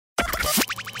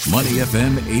Money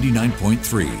FM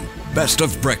 89.3. Best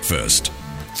of breakfast.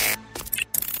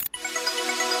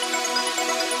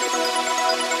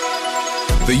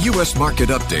 The U.S. Market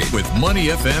Update with Money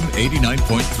FM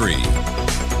 89.3.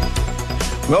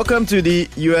 Welcome to the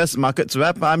U.S. Markets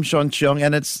Wrap. I'm Sean Cheong,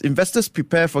 and as investors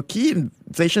prepare for key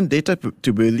inflation data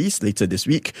to be released later this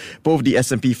week, both the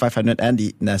S&P 500 and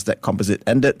the Nasdaq Composite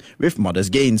ended with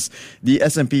modest gains. The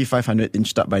S&P 500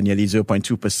 inched up by nearly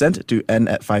 0.2% to end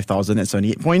at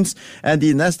 5,078 points, and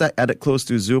the Nasdaq added close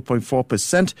to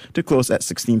 0.4% to close at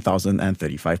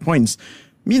 16,035 points.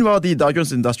 Meanwhile, the Dow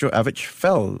Jones Industrial Average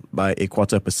fell by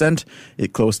 0.25%.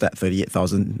 It closed at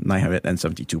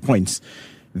 38,972 points.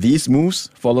 These moves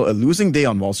follow a losing day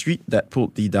on Wall Street that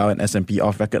pulled the Dow and S&P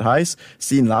off record highs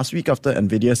seen last week after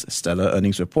NVIDIA's stellar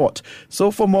earnings report.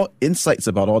 So for more insights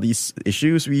about all these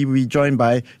issues, we will be joined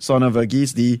by Sona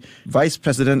Verghese, the Vice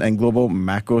President and Global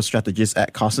Macro Strategist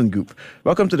at Carson Group.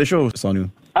 Welcome to the show,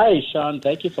 Sonu. Hi, Sean.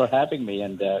 Thank you for having me,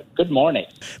 and good morning.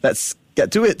 Let's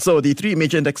get to it. So the three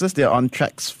major indexes, they're on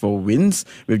tracks for wins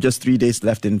with just 3 days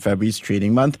left in February's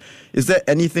trading month. Is there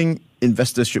anything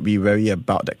investors should be wary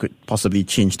about that could possibly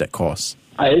change that course?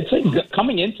 I think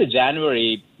coming into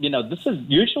January, this is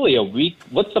usually a week.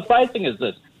 What's surprising is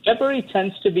this. February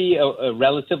tends to be a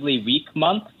relatively weak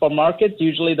month for markets.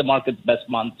 Usually the market's best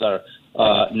months are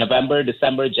November,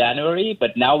 December, January.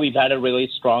 But now we've had a really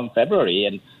strong February,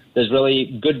 and there's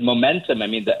really good momentum. I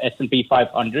mean, the S&P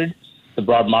 500, the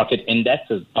broad market index,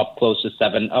 is up close to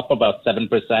up about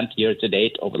 7% year to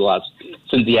date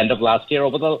since the end of last year.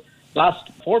 Over the last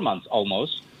 4 months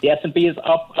almost, the S&P is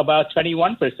up about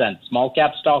 21%. Small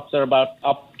cap stocks are about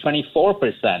up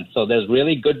 24%. So there's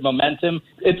really good momentum.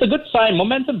 It's a good sign.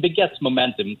 Momentum begets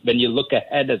momentum when you look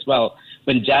ahead as well.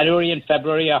 When January and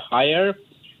February are higher,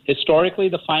 historically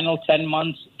the final 10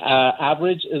 months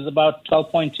average is about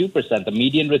 12.2%. The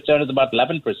median return is about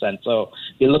 11%. So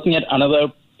you're looking at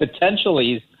another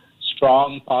potentially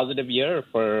strong positive year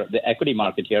for the equity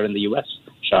market here in the U.S.,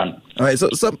 Sean. All right, so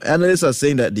some analysts are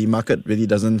saying that the market really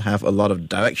doesn't have a lot of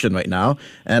direction right now,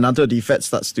 and until the Fed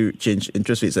starts to change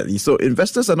interest rates at least. So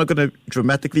investors are not going to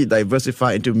dramatically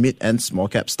diversify into mid and small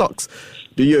cap stocks.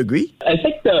 Do you agree? I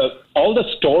think all the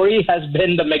story has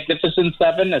been the Magnificent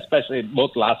Seven, especially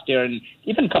both last year and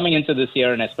even coming into this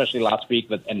year, and especially last week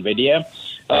with NVIDIA.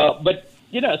 But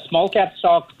small cap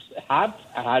stocks have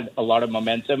had a lot of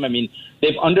momentum. I mean,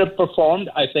 they've underperformed,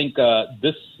 I think,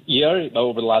 this year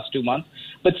over the last 2 months.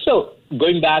 But still,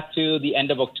 going back to the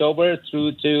end of October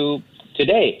through to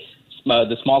today,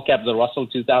 the small cap, the Russell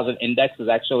 2000 index is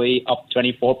actually up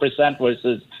 24%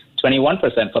 versus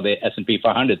 21% for the S&P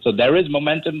 500. So there is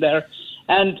momentum there.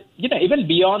 And, even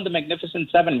beyond the Magnificent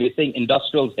Seven, we're seeing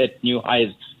industrials hit new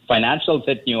highs, financials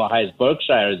hit new highs.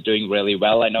 Berkshire is doing really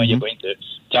well. I know you're going to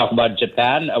talk about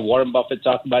Japan. Warren Buffett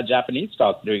talked about Japanese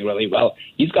stocks doing really well.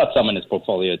 He's got some in his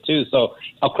portfolio too. So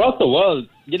across the world,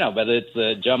 whether it's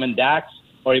the German DAX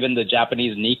or even the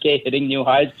Japanese Nikkei hitting new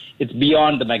highs, it's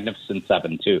beyond the Magnificent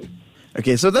Seven too.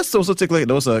 Okay, so let's also take a look at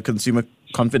those consumer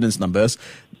confidence numbers.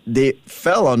 They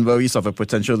fell on worries of a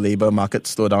potential labour market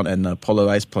slowdown and a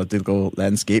polarised political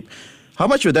landscape. How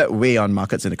much would that weigh on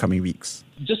markets in the coming weeks?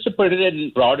 Just to put it in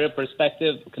broader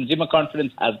perspective, consumer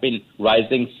confidence has been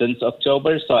rising since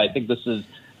October, so I think this is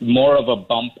more of a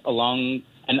bump along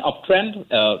an uptrend.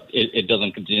 It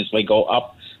doesn't continuously go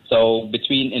up. So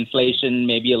between inflation,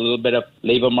 maybe a little bit of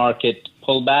labor market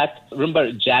pullback.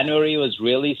 Remember, January was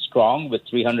really strong with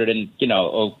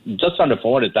just under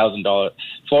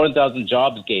 400,000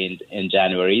 jobs gained in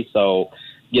January. So,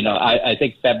 I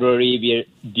think February we're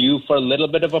due for a little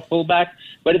bit of a pullback.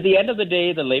 But at the end of the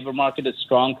day, the labor market is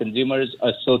strong. Consumers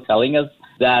are still telling us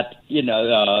that,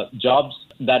 jobs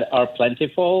that are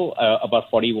plentiful, about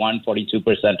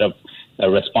 42% of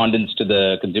respondents to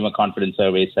the consumer confidence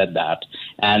survey said that.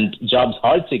 And jobs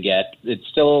hard to get, it's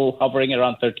still hovering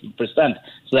around 13%.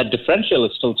 So that differential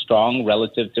is still strong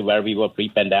relative to where we were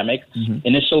pre-pandemic. Mm-hmm.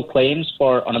 Initial claims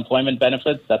for unemployment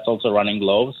benefits, that's also running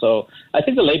low. So I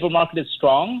think the labor market is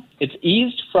strong. It's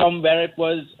eased from where it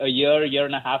was a year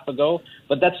and a half ago.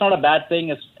 But that's not a bad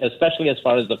thing, especially as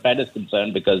far as the Fed is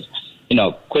concerned, because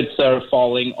quits are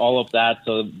falling, all of that.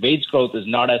 So wage growth is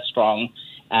not as strong.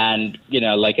 And,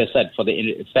 like I said, for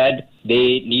the Fed,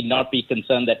 they need not be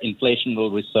concerned that inflation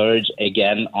will resurge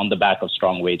again on the back of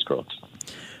strong wage growth.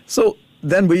 So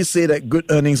then will you say that good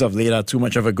earnings of late are too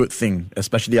much of a good thing,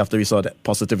 especially after we saw that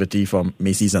positivity from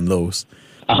Macy's and Lowe's?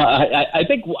 I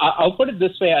think I'll put it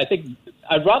this way. I think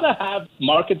I'd rather have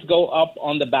markets go up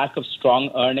on the back of strong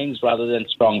earnings rather than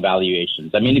strong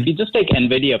valuations. I mean, if you just take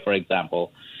NVIDIA, for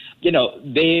example,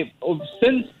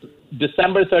 since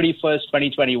December 31st,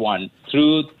 2021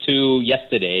 through to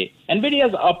yesterday, NVIDIA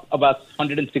is up about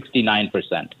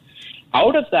 169%.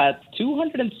 Out of that,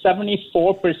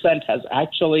 274% has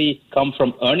actually come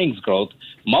from earnings growth.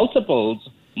 Multiples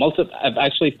have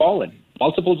actually fallen.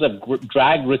 Multiples have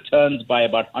dragged returns by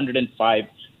about 105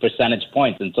 percentage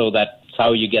points. And so that's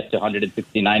how you get to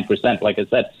 169%, like I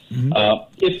said.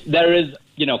 If there is,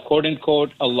 quote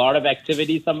unquote, a lot of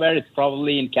activity somewhere, it's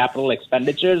probably in capital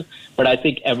expenditures. But I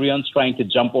think everyone's trying to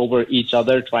jump over each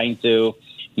other, trying to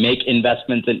make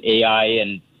investments in AI,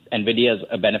 and NVIDIA is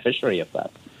a beneficiary of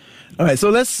that. All right, so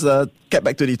let's get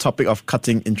back to the topic of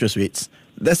cutting interest rates.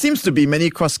 There seems to be many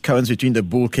cross currents between the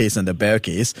bull case and the bear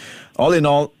case. All in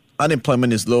all,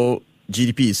 unemployment is low,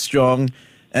 GDP is strong,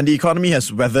 and the economy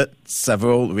has weathered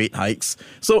several rate hikes.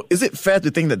 So is it fair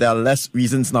to think that there are less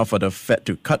reasons now for the Fed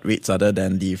to cut rates other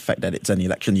than the fact that it's an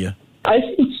election year? I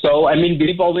think so. I mean,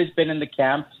 we've always been in the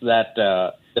camp that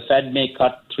the Fed may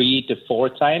cut 3 to 4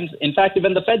 times. In fact,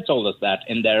 even the Fed told us that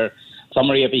in their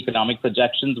summary of economic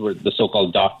projections, the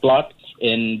so-called dot plot.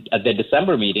 At their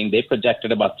December meeting, they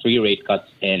projected about 3 rate cuts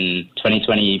in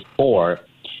 2024.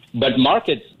 But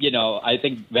markets, I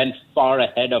think went far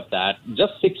ahead of that.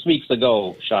 Just 6 weeks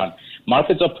ago, Sean,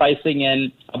 markets are pricing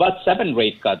in about 7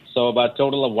 rate cuts, so about a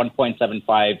total of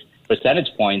 1.75 percentage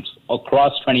points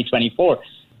across 2024.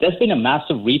 There's been a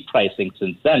massive repricing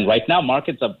since then. Right now,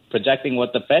 markets are projecting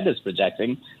what the Fed is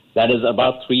projecting. That is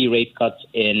about 3 rate cuts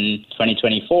in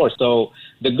 2024. So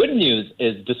the good news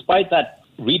is, despite that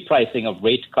repricing of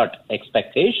rate cut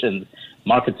expectations,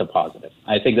 markets are positive.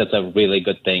 I think that's a really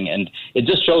good thing. And it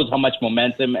just shows how much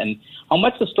momentum and how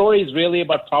much the story is really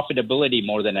about profitability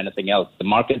more than anything else. The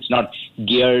market's not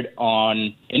geared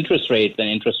on interest rates and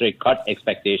interest rate cut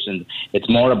expectations. It's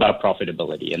more about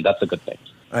profitability, and that's a good thing.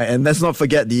 All right, and let's not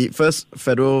forget the first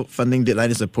federal funding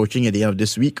deadline is approaching at the end of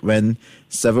this week when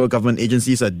several government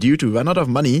agencies are due to run out of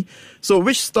money. So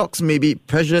which stocks may be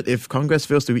pressured if Congress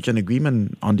fails to reach an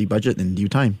agreement on the budget in due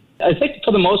time? I think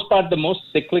for the most part, the most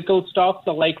cyclical stocks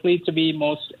are likely to be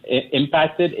most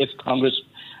impacted if Congress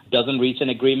doesn't reach an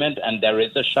agreement and there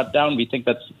is a shutdown. We think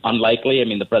that's unlikely. I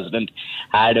mean, the president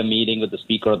had a meeting with the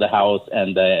Speaker of the House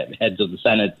and the heads of the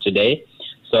Senate today.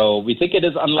 So we think it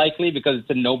is unlikely because it's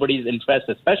in nobody's interest,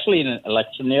 especially in an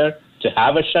election year, to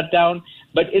have a shutdown.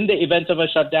 But in the event of a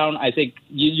shutdown, I think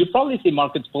you probably see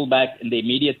markets pull back in the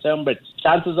immediate term, but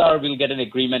chances are we'll get an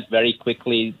agreement very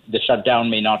quickly. The shutdown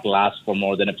may not last for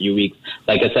more than a few weeks.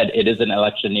 Like I said, it is an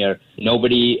election year.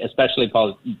 Nobody, especially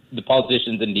the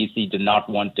politicians in D.C., do not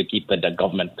want to keep the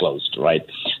government closed, right?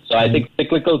 So I think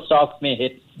cyclical stocks may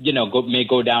hit, may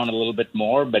go down a little bit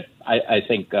more, but I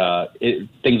think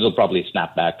things will probably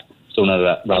snap back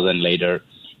sooner rather than later,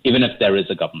 even if there is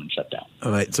a government shutdown.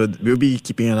 All right, so we'll be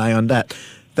keeping an eye on that.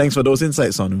 Thanks for those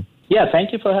insights, Sonu. Yeah,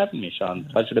 thank you for having me, Sean.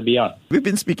 Pleasure to be on. We've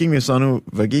been speaking with Sonu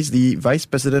Verghese, the Vice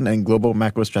President and Global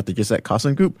Macro Strategist at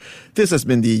Carson Group. This has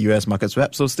been the US Markets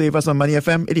Wrap, so stay with us on Money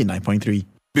FM 89.3.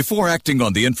 Before acting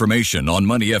on the information on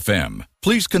Money FM,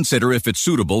 please consider if it's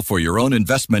suitable for your own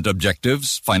investment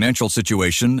objectives, financial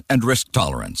situation, and risk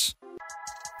tolerance.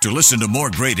 To listen to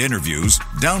more great interviews,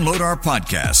 download our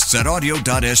podcasts at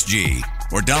audio.sg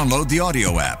or download the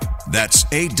audio app. That's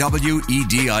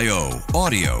AWEDIO,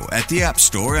 audio at the App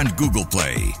Store and Google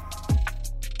Play.